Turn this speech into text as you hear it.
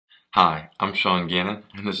Hi, I'm Sean Gannon,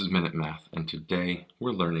 and this is Minute Math, and today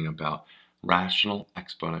we're learning about rational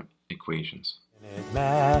exponent equations.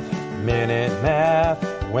 Minute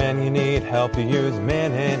Math, when you need help you use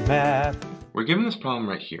Minute Math. We're given this problem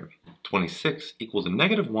right here. 26 equals a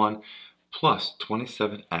negative 1 plus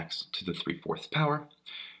 27x to the 3/4 power,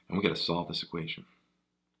 and we got to solve this equation.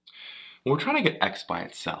 Well, we're trying to get x by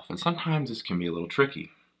itself, and sometimes this can be a little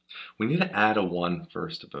tricky. We need to add a 1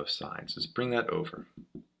 first to both sides. Let's bring that over.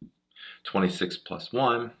 26 plus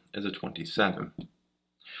 1 is a 27.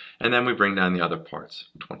 And then we bring down the other parts.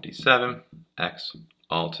 27x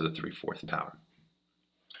all to the 3/4 power.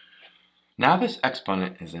 Now this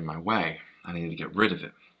exponent is in my way. I need to get rid of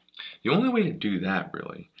it. The only way to do that,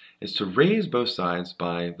 really, is to raise both sides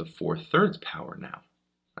by the 4/3 power now.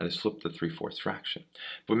 I just flipped the 3/4 fraction.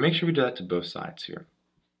 But make sure we do that to both sides here.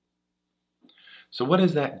 So what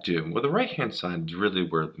does that do? Well, the right-hand side is really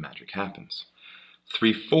where the magic happens.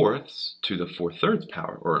 3/4 to the 4/3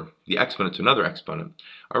 power, or the exponent to another exponent,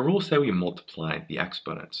 our rules say we multiply the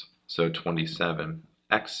exponents. So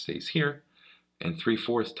 27x stays here, and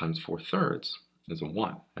 3/4 times 4/3 is a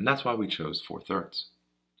 1. And that's why we chose 4/3.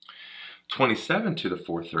 27 to the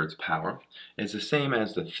 4/3 power is the same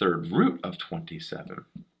as the third root of 27,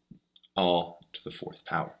 all to the 4th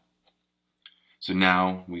power. So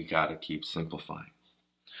now we got to keep simplifying.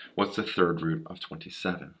 What's the third root of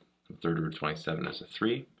 27? The third root of 27 is a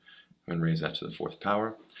 3. We're going to raise that to the 4th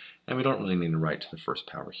power. And we don't really need to write to the 1st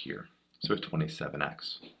power here. So we have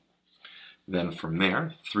 27x. Then from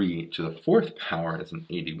there, 3 to the 4th power is an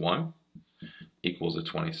 81 equals a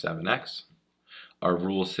 27x. Our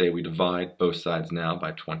rules say we divide both sides now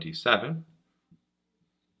by 27.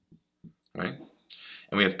 Right?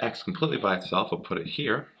 And we have x completely by itself. I'll put it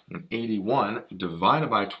here. And 81 divided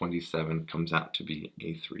by 27 comes out to be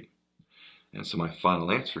a 3. And so my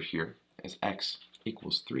final answer here is x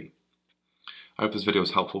equals 3. I hope this video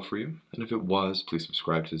was helpful for you, and if it was, please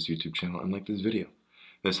subscribe to this YouTube channel and like this video.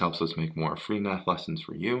 This helps us make more free math lessons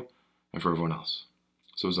for you and for everyone else.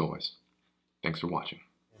 So as always, thanks for watching.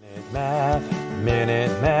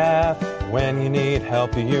 Minute Math, when you need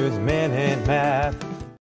help you use Minute Math.